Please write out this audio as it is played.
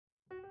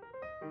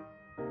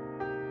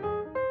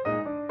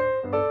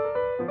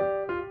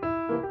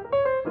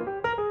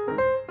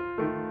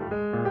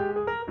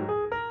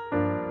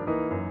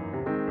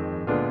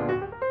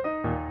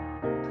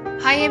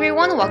Hi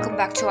everyone, welcome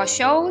back to our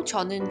show.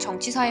 저는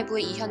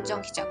정치사회부의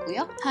이현정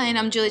기자고요. Hi, and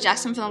I'm Julie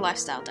Jackson from the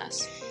Lifestyle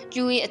Desk.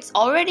 Julie, it's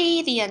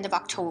already the end of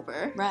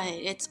October. Right,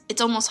 it's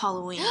almost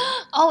Halloween.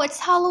 Oh, it's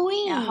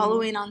Halloween. Yeah,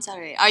 Halloween on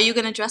Saturday. Are you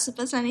gonna dress up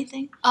as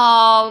anything?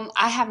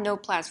 I have no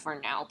plans for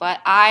now, but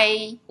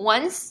I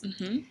once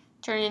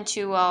turned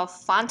into a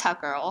Fanta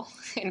girl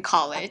in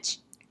college.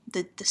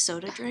 The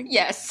soda drink?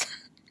 Yes.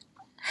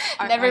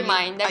 Never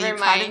mind. Are you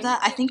proud of that?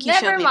 I think you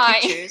showed me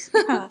pictures.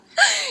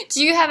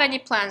 Do you have any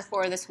plans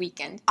for this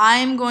weekend?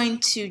 I'm going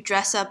to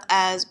dress up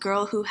as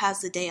girl who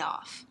has the day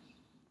off.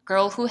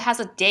 Girl who has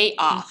a day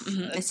off.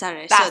 It's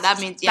Saturday, so that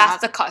means that's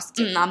the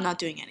costume. I'm not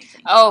doing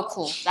anything. Oh,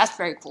 cool. That's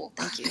very cool.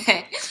 Thank you.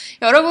 네.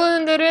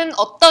 여러분들은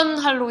어떤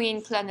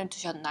할로윈 플랜을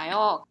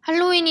두셨나요?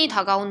 할로윈이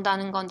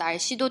다가온다는 건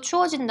날씨도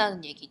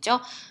추워진다는 얘기죠.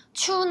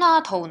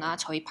 추우나 더우나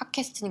저희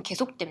팟캐스트는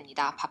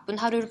계속됩니다. 바쁜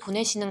하루를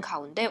보내시는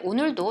가운데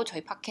오늘도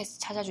저희 팟캐스트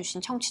찾아주신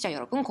청취자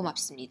여러분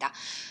고맙습니다.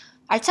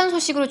 알찬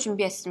소식으로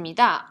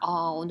준비했습니다.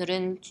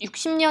 오늘은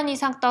 60년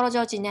이상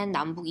떨어져 지낸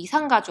남북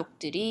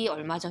이산가족들이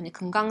얼마 전에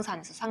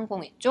금강산에서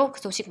상봉했죠.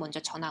 그 소식 먼저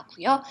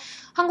전하고요.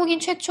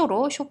 한국인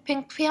최초로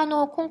쇼팽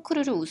피아노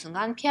콩쿠르를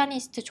우승한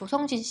피아니스트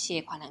조성진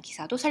씨에 관한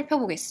기사도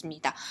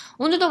살펴보겠습니다.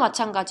 오늘도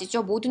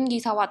마찬가지죠. 모든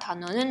기사와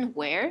단어는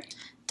where?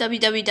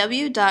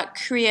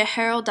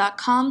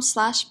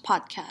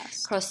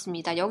 www.koreaherald.com/podcast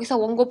그렇습니다. 여기서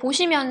원고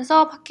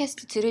보시면서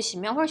팟캐스트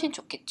들으시면 훨씬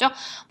좋겠죠?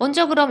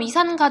 먼저 그럼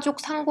이산가족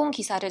상봉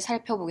기사를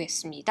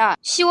살펴보겠습니다.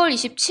 10월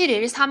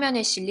 27일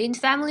사면에 실린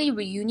Family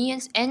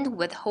Reunions End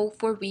with Hope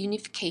for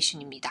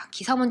Reunification입니다.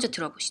 기사 먼저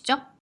들어보시죠.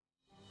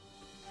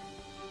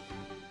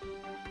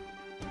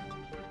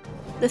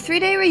 The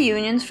three-day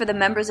reunions for the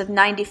members of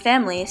 90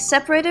 families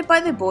separated by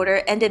the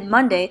border ended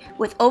Monday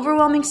with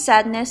overwhelming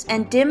sadness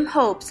and dim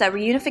hopes that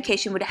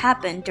reunification would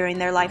happen during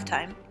their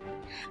lifetime.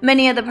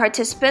 Many of the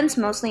participants,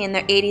 mostly in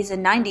their 80s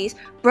and 90s,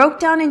 broke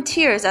down in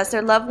tears as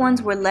their loved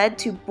ones were led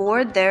to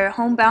board their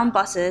homebound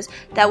buses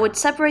that would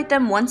separate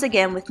them once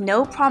again with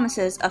no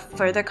promises of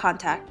further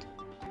contact.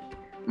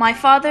 My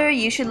father,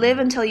 you should live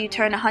until you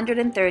turn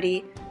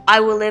 130. I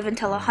will live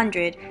until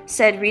 100,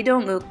 said Ri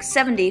Dong-uk,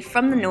 70,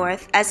 from the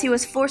north, as he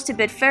was forced to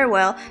bid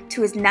farewell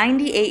to his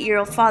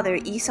 98-year-old father,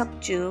 Lee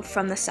Seok-ju,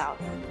 from the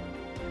south.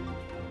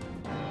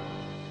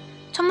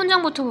 첫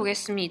문장부터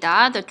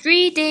보겠습니다. The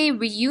three-day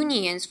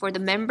reunions for the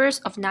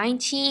members of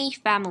 90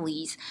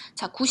 families.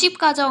 자,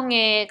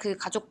 90가정의 그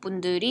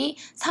가족분들이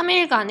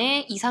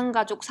 3일간의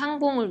이산가족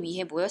상봉을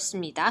위해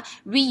모였습니다.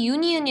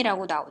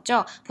 reunion이라고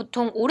나오죠.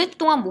 보통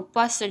오랫동안 못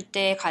봤을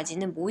때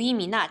가지는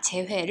모임이나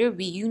재회를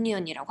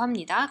reunion이라고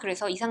합니다.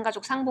 그래서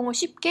이산가족 상봉을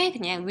쉽게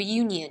그냥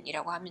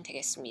reunion이라고 하면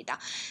되겠습니다.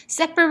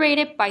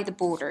 Separated by the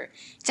border.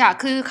 자,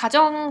 그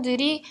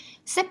가정들이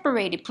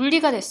separated,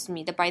 분리가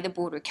됐습니다. by the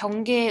border,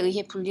 경계에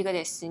의해 분리가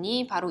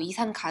됐으니 바로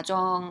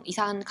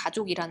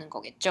이산가족이라는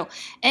거겠죠.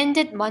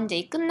 Ended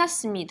Monday,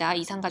 끝났습니다.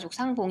 이산가족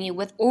상봉이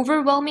with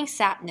overwhelming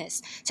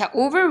sadness. 자,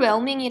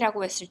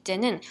 overwhelming이라고 했을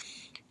때는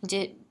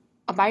이제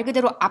말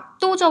그대로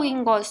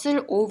압도적인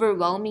것을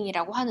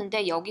overwhelming이라고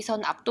하는데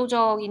여기서는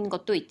압도적인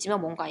것도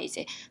있지만 뭔가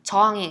이제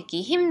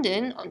저항하기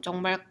힘든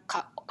정말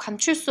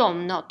감출 수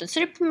없는 어떤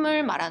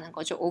슬픔을 말하는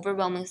거죠.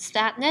 Overwhelming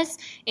sadness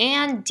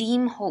and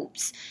dim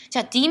hopes.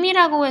 자,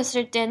 dim이라고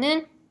했을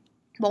때는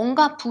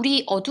뭔가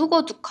불이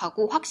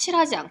어둑어둑하고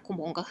확실하지 않고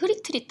뭔가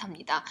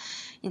흐릿흐릿합니다.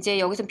 이제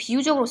여기서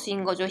비유적으로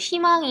쓰인 거죠.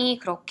 희망이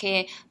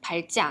그렇게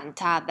밝지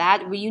않다.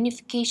 That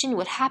reunification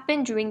would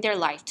happen during their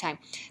lifetime.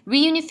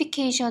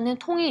 Reunification은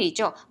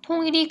통일이죠.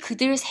 통일이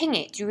그들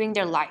생애, during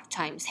their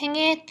lifetime.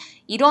 생에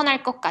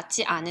일어날 것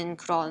같지 않은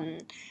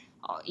그런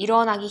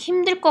일어나기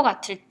힘들 것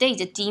같을 때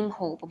이제 dim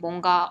hope,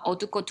 뭔가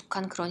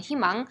어둑어둑한 그런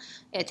희망에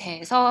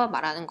대해서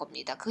말하는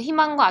겁니다. 그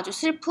희망과 아주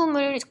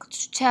슬픔을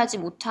주체하지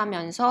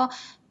못하면서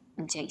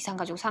이제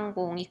이산가족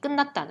상봉이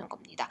끝났다는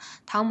겁니다.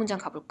 다음 문장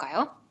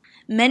가볼까요?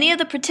 Many of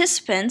the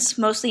participants,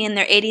 mostly in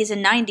their 80s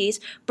and 90s,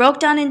 broke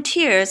down in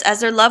tears as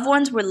their loved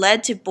ones were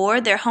led to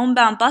board their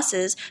homebound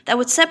buses that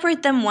would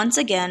separate them once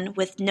again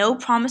with no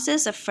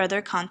promises of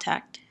further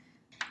contact.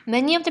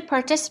 Many of the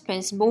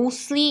participants,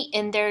 mostly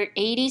in their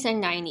 80s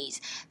and 90s.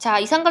 자,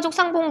 이산가족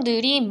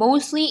상봉들이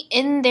mostly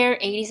in their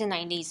 80s and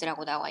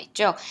 90s라고 나와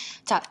있죠.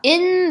 자,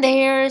 in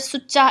their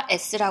숫자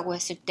s라고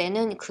했을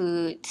때는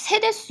그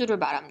세대수를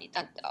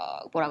말합니다.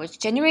 뭐라고 했죠?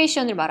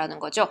 generation을 말하는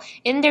거죠.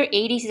 in their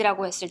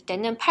 80s라고 했을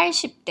때는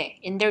 80대,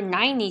 in their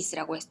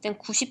 90s라고 했을 때는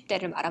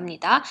 90대를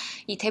말합니다.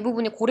 이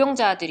대부분의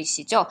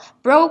고령자들이시죠.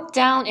 broke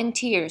down in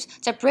tears.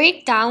 자,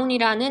 break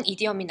down이라는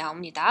이디엄이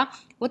나옵니다.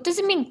 What does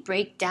it mean,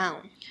 break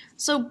down?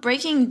 So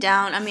breaking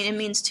down, I mean, it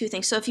means two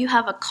things. So if you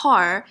have a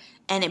car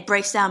and it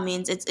breaks down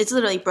means it's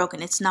literally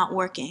broken. It's not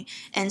working.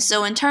 And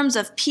so in terms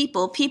of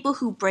people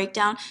who break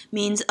down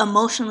means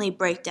emotionally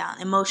break down,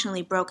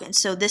 emotionally broken.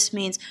 So this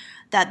means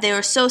that they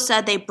were so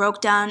sad they broke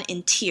down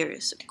in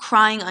tears,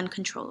 crying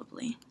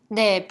uncontrollably.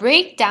 네,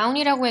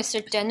 breakdown이라고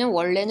했을 때는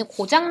원래는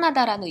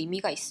고장나다라는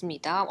의미가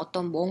있습니다.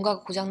 어떤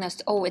뭔가가 고장났을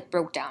때, oh, it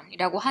broke down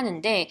이라고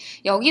하는데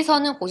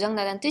여기서는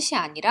고장나다는 뜻이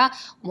아니라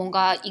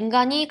뭔가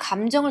인간이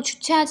감정을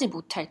주체하지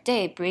못할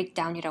때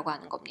breakdown이라고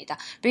하는 겁니다.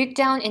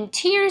 breakdown in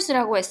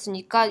tears라고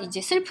했으니까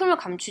이제 슬픔을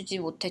감추지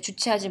못해,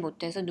 주체하지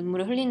못해서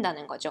눈물을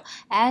흘린다는 거죠.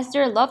 As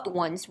their loved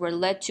ones were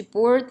led to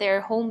board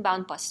their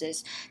homebound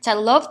buses. 자,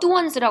 loved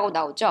ones라고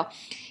나오죠.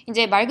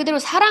 이제 말 그대로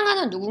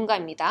사랑하는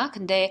누군가입니다.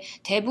 근데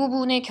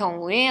대부분의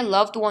경우에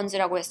loved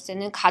ones라고 했을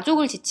때는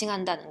가족을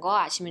지칭한다는 거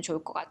아시면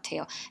좋을 것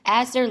같아요.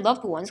 As their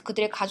loved ones,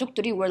 그들의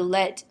가족들이 were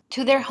led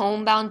to their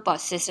homebound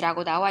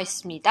buses라고 나와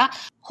있습니다.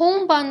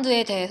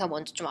 homebound에 대해서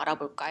먼저 좀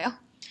알아볼까요?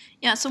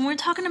 Yeah, so when we're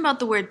talking about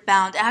the word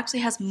bound, it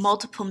actually has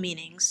multiple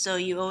meanings. So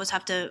you always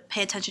have to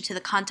pay attention to the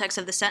context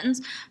of the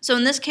sentence. So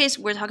in this case,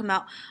 we're talking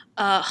about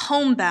a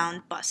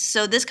homebound bus.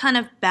 So this kind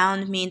of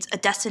bound means a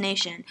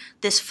destination.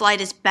 This flight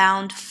is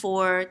bound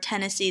for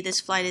Tennessee. This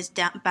flight is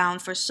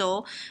bound for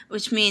Seoul,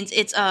 which means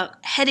it's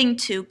heading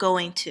to,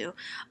 going to.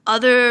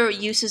 Other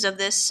uses of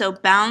this, so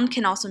bound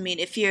can also mean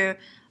if you're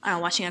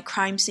watching a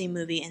crime scene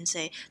movie and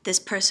say, this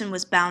person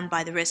was bound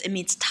by the wrist. It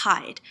means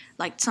tied,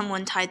 like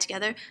someone tied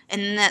together. And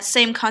in that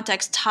same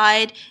context,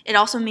 tied, it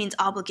also means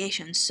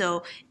obligation.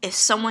 So if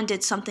someone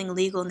did something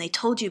illegal and they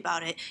told you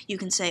about it, you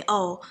can say,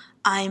 oh,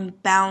 I'm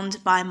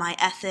bound by my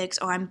ethics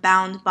or I'm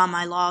bound by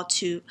my law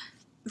to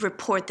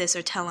report this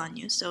or tell on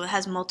you. So it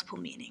has multiple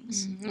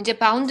meanings. 이제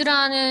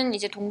bound라는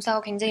이제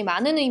동사가 굉장히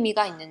많은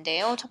의미가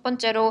있는데요. 첫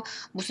번째로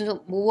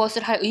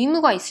무엇을 할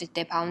의무가 있을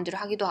때 bound를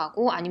하기도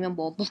하고 아니면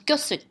뭐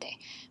묶였을 때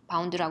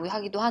bound라고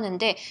하기도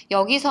하는데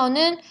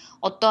여기서는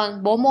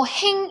어떤 뭐뭐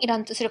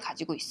행이라는 뜻을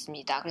가지고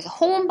있습니다. 그래서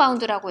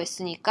homebound라고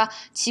했으니까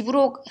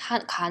집으로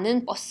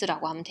가는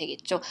버스라고 하면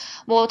되겠죠.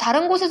 뭐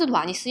다른 곳에서도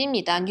많이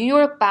쓰입니다.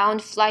 뉴욕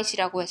bound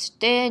flight이라고 했을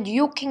때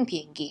뉴욕행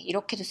비행기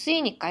이렇게도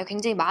쓰이니까요.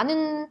 굉장히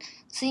많은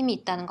쓰임이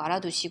있다는 거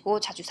알아두시고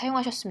자주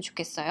사용하셨으면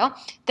좋겠어요.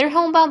 Their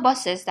homebound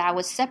buses that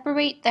would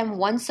separate them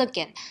once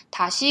again.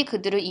 다시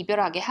그들을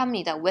이별하게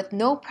합니다. With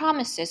no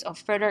promises of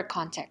further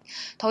contact.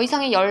 더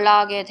이상의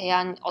연락에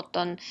대한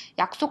어떤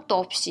약속도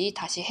없이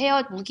다시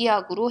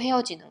무기약으로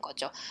헤어지는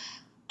거죠.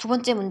 두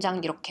번째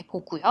문장 이렇게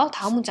보고요.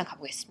 다음 문장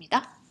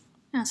가보겠습니다.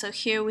 Yeah, so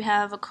here we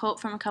have a quote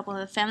from a couple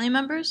of the family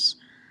members.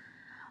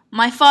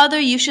 My father,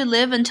 you should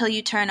live until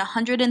you turn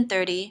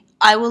 130.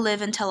 I will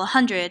live until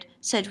 100,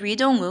 said Ri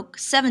Dong-wook,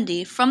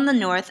 70, from the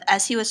north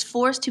as he was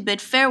forced to bid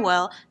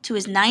farewell to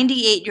his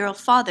 98-year-old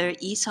father,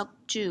 Lee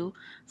Seok-ju,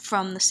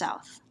 from the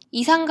south.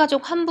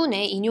 이산가족 한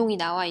분의 인용이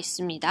나와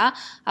있습니다.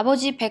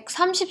 아버지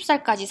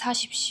 130살까지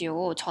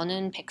사십시오.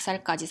 저는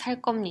 100살까지 살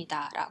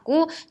겁니다.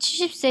 라고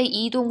 70세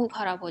이동국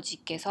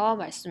할아버지께서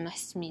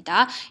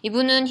말씀했습니다.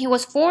 이분은 he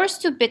was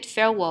forced to bid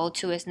farewell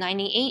to his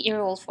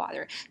 98-year-old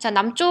father. 자,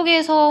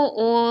 남쪽에서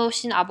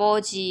오신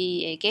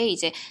아버지에게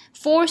이제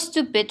forced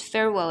to bid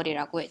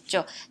farewell이라고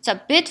했죠.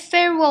 자, bid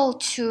farewell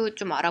to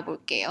좀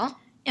알아볼게요.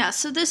 Yeah,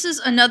 so this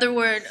is another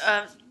word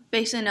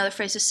basically another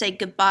phrase to say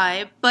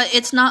goodbye, but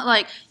it's not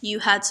like you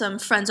had some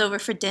friends over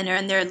for dinner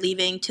and they're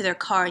leaving to their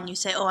car and you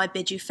say, oh, I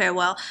bid you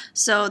farewell.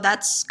 So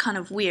that's kind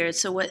of weird.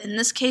 So what in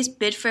this case,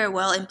 bid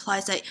farewell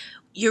implies that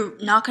you're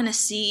not going to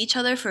see each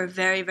other for a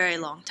very, very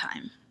long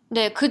time.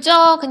 네,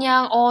 그저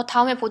그냥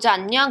다음에 보자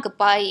안녕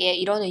goodbye의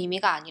이런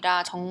의미가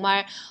아니라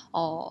정말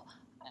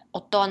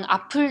어떤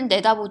앞을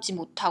내다보지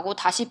못하고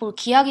다시 볼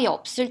기약이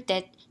없을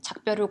때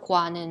작별을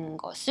고하는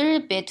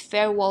것을 bid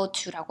farewell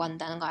to라고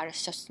한다는 거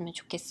알으셨으면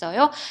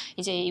좋겠어요.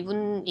 이제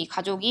이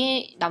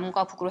가족이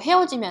남과 북으로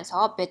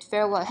헤어지면서 bid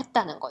farewell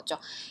했다는 거죠.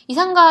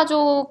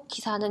 이산가족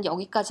기사는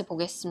여기까지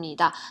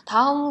보겠습니다.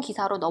 다음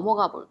기사로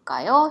넘어가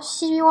볼까요?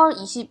 12월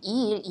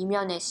 22일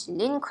이면에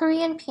실린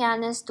Korean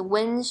pianist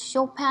wins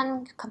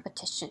Chopin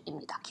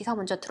competition입니다. 기사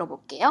먼저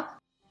들어볼게요.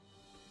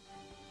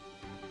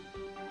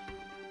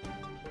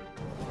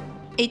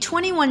 A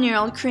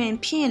 21-year-old Korean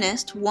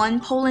pianist won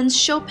Poland's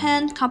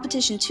Chopin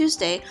competition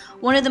Tuesday,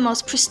 one of the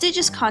most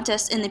prestigious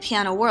contests in the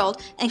piano world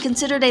and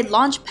considered a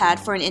launchpad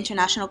for an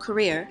international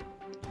career.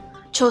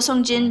 Cho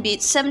Sung-jin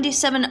beat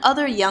 77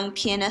 other young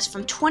pianists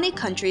from 20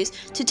 countries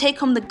to take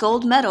home the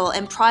gold medal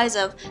and prize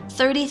of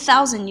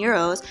 30,000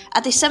 euros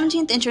at the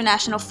 17th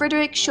International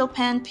Frédéric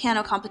Chopin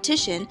Piano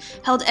Competition,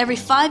 held every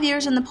 5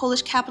 years in the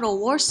Polish capital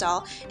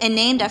Warsaw and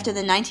named after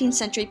the 19th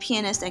century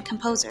pianist and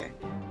composer.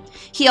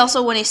 He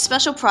also won a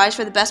special prize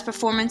for the best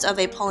performance of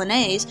a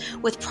polonaise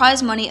with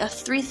prize money of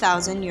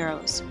 3,000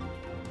 euros.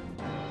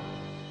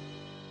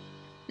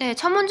 네,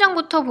 첫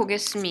문장부터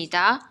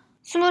보겠습니다.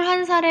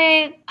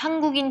 21살의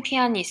한국인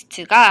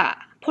피아니스트가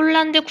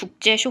폴란드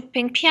국제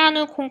쇼팽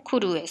피아노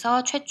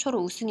콩쿠르에서 최초로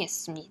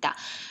우승했습니다.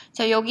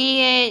 자,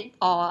 여기에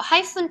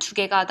하이픈 두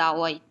개가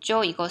나와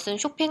있죠. 이것은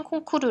쇼팽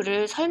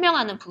콩쿠르를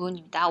설명하는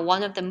부분입니다.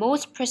 One of the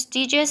most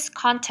prestigious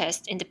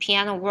contests in the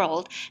piano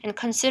world and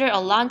considered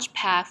a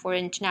launchpad for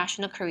an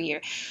international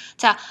career.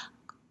 자,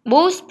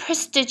 most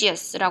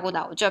prestigious라고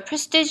나오죠.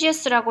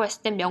 prestigious라고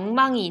했을 때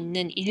명망이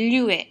있는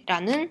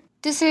인류애라는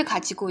뜻을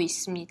가지고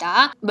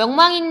있습니다.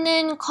 명망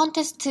있는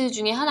컨테스트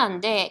중에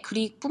하나인데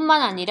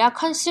그뿐만 아니라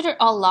consider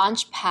a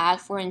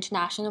launchpad for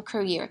international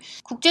career.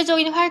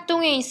 국제적인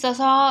활동에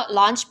있어서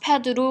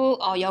launchpad로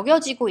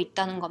여겨지고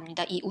있다는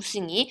겁니다. 이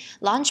우승이.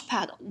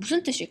 launchpad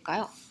무슨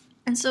뜻일까요?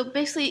 And so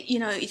basically,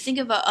 you think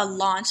of a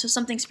launch, so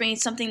something springing,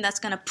 something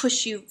that's going to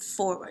push you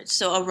forward.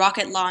 So a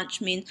rocket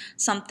launch means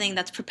something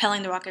that's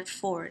propelling the rocket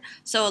forward.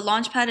 So a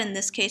launch pad in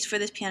this case for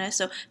this pianist,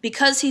 so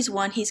because he's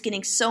won, he's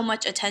getting so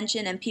much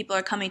attention and people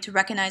are coming to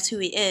recognize who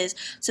he is.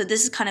 So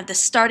this is kind of the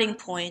starting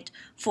point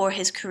for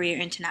his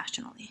career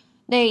internationally.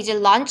 네, 이제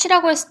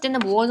launch라고 했을 때는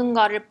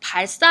무언가를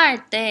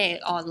발사할 때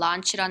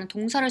launch라는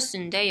동사를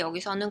쓰는데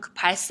여기서는 그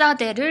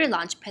발사대를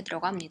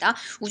launchpad라고 합니다.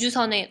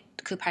 우주선의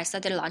그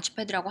발사대를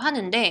launchpad라고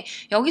하는데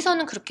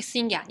여기서는 그렇게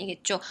쓰인 게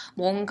아니겠죠.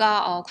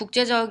 뭔가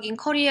국제적인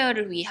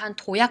커리어를 위한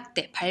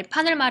도약대,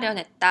 발판을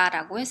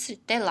마련했다라고 했을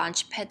때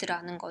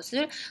launchpad라는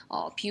것을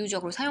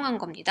비유적으로 사용한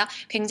겁니다.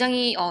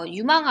 굉장히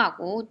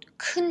유망하고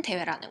큰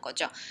대회라는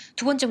거죠.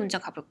 두 번째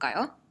문장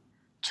가볼까요?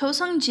 Cho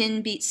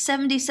Sung-jin beat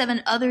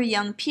 77 other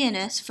young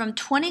pianists from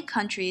 20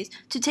 countries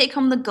to take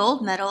home the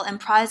gold medal and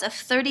prize of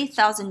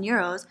 30,000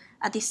 euros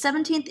at the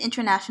 17th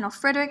International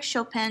Frédéric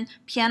Chopin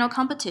Piano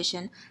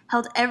Competition,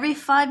 held every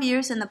 5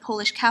 years in the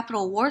Polish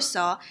capital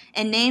Warsaw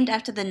and named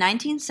after the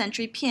 19th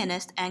century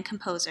pianist and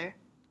composer.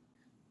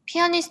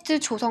 피아니스트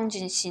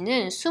조성진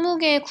씨는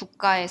 20개의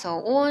국가에서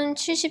온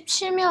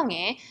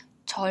 77명의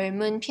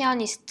젊은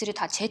피아니스트를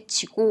다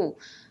제치고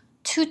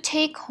to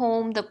take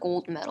home the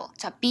gold medal.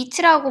 자,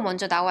 beat라고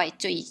먼저 나와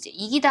있죠. 이제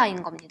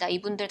이기다인 겁니다.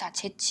 이분들 다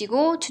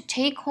제치고 to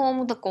take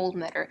home the gold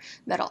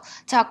medal.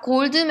 자,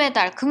 골드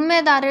메달,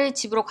 금메달을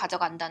집으로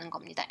가져간다는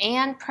겁니다.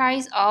 And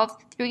prize of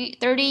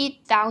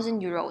 30,000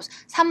 euros.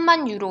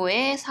 3만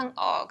유로의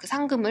그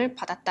상금을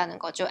받았다는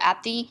거죠.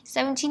 At the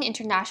 17th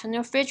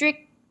International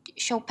Frédéric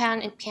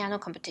Chopin Piano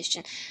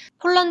Competition.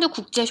 폴란드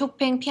국제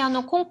쇼팽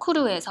피아노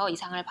콩쿠르에서 이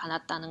상을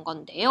받았다는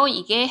건데요.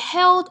 이게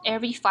held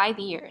every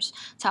 5 years.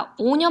 자,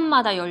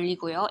 5년마다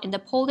열리고요. In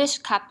the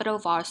Polish capital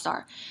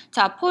Warsaw.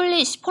 자,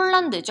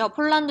 폴란드죠.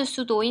 폴란드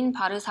수도인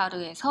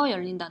바르사르에서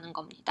열린다는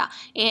겁니다.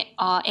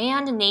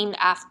 And named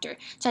after.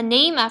 자,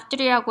 name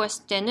after이라고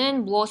했을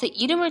때는 무엇의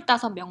이름을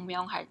따서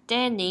명명할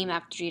때 name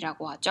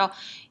after이라고 하죠.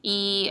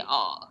 이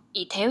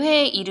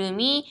대회의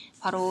이름이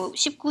바로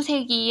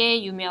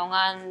 19세기의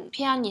유명한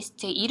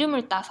피아니스트의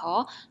이름을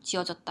따서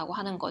지어졌다고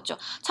하는 거죠.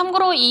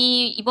 참고로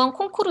이번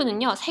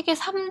콩쿠르는요, 세계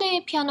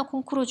 3대 피아노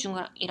콩쿠르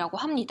중이라고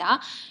합니다.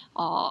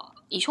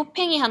 이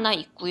쇼팽이 하나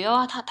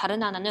있고요.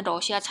 다른 하나는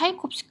러시아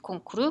차이콥스키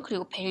콩쿠르,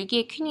 그리고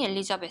벨기에 퀸이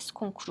엘리자베스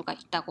콩쿠르가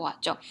있다고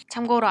하죠.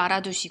 참고로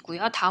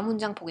알아두시고요. 다음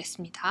문장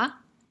보겠습니다.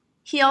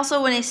 He also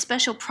won a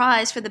special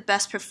prize for the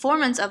best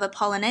performance of a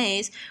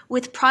polonaise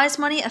with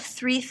prize money of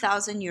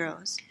 3,000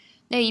 euros.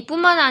 네,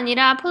 이뿐만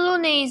아니라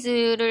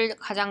폴로네이즈를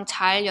가장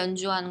잘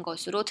연주한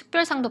것으로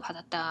특별상도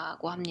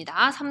받았다고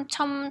합니다.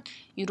 3,000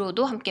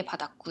 유로도 함께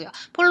받았고요.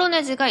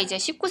 폴로네즈가 이제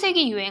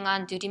 19세기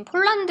유행한 느린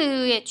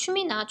폴란드의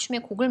춤이나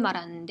춤의 곡을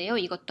말하는데요.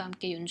 이것도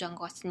함께 연주한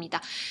것 같습니다.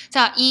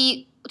 자,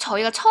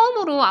 저희가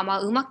처음으로 아마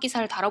음악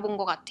기사를 다뤄본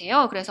것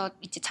같아요. 그래서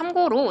이제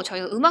참고로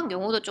저희가 음악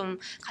용어도 좀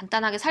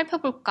간단하게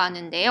살펴볼까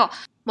하는데요.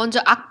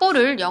 먼저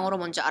악보를 영어로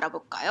먼저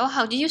알아볼까요?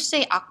 How do you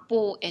say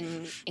악보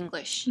in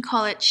English? We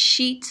call it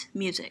sheet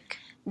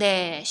music.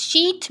 네,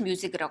 sheet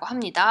music이라고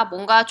합니다.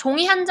 뭔가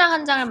종이 한 장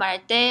한 장을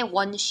말할 때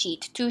one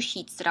sheet, two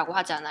sheets라고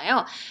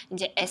하잖아요.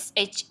 이제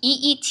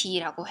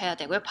sheet라고 해야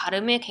되고요.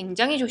 발음에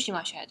굉장히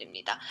조심하셔야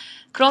됩니다.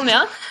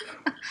 그러면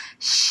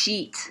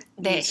sheet.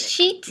 네, music.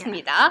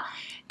 sheet입니다. Yeah.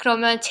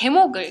 그러면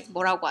제목을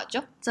뭐라고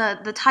하죠?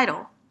 The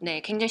title. 네,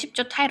 굉장히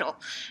쉽죠, 타이틀.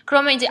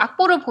 그러면 이제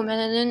악보를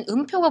보면은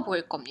음표가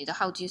보일 겁니다.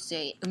 How do you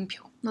say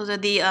음표? Those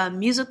are the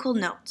musical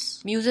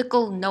notes.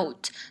 musical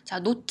note. 자,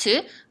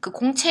 노트. 그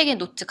공책의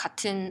노트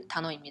같은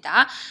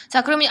단어입니다.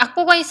 자, 그러면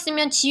악보가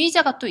있으면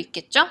지휘자가 또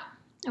있겠죠?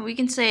 And we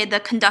can say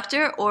the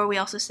conductor, or we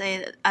also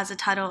say as a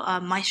title,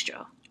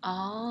 maestro.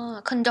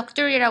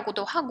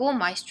 conductor이라고도 하고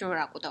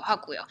maestro라고도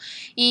하고요.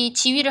 이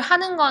지휘를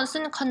하는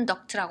것은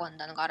conduct라고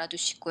한다는 거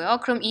알아두시고요.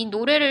 그럼 이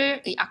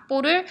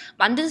악보를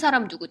만든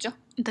사람 누구죠?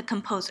 The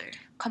composer.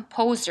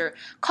 composer.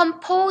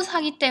 compose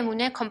하기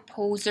때문에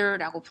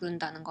composer라고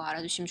부른다는 거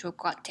알아두시면 좋을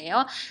것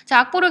같아요. 자,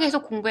 악보를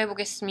계속 공부해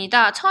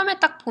보겠습니다. 처음에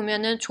딱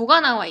보면은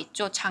조가 나와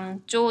있죠.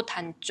 장조,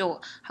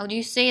 단조. How do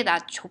you say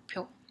that?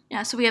 조표.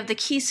 Yeah, so we have the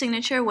key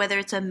signature, whether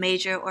it's a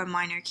major or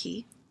minor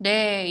key.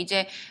 네,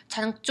 이제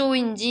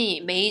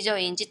장조인지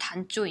메이저인지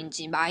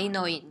단조인지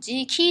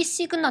마이너인지 키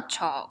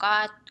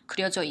시그너처가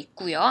그려져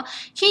있고요.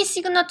 키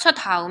시그너처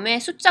다음에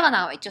숫자가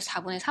나와 있죠.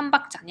 4분의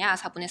 3박자냐,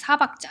 4분의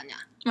 4박자냐.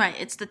 Right,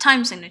 it's the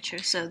time signature,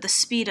 so the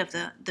speed of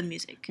the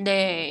music.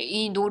 네,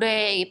 이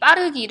노래의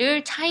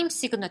빠르기를 타임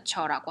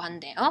시그너처라고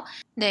한대요.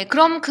 네,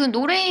 그럼 그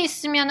노래에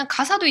있으면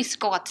가사도 있을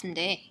것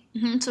같은데.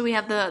 So we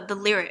have the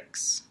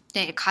lyrics.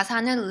 네,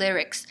 가사는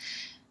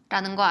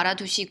lyrics라는 거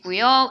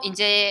알아두시고요.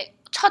 이제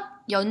첫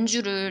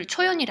연주를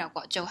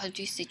초연이라고 하죠. How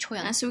do you say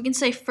초연? So we can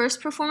say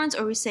first performance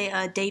or we say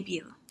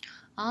debut.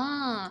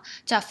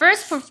 자,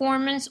 first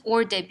performance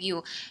or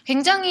debut.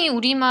 굉장히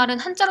우리말은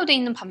한자로 돼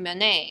있는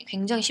반면에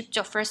굉장히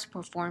쉽죠. first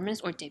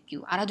performance or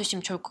debut.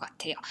 알아두시면 좋을 것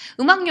같아요.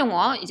 음악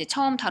용어 이제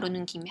처음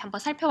다루는 김에 한번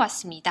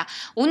살펴봤습니다.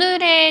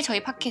 오늘의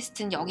저희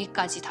팟캐스트는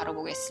여기까지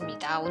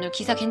다뤄보겠습니다. 오늘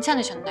기사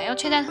괜찮으셨나요?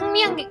 최대한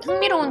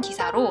흥미로운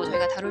기사로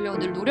저희가 다루려고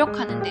늘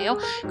노력하는데요.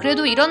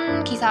 그래도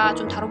이런 기사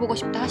좀 다뤄보고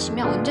싶다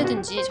하시면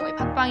언제든지 저희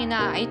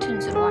팟빵이나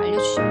아이튠즈로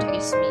알려주시면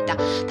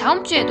되겠습니다.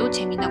 다음 주에도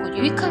재미나고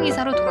유익한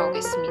기사로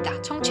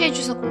돌아오겠습니다.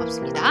 청취해주셔서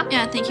고맙습니다.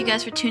 Yeah, thank you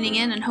guys for tuning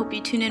in and hope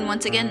you tune in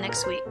once again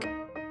next week.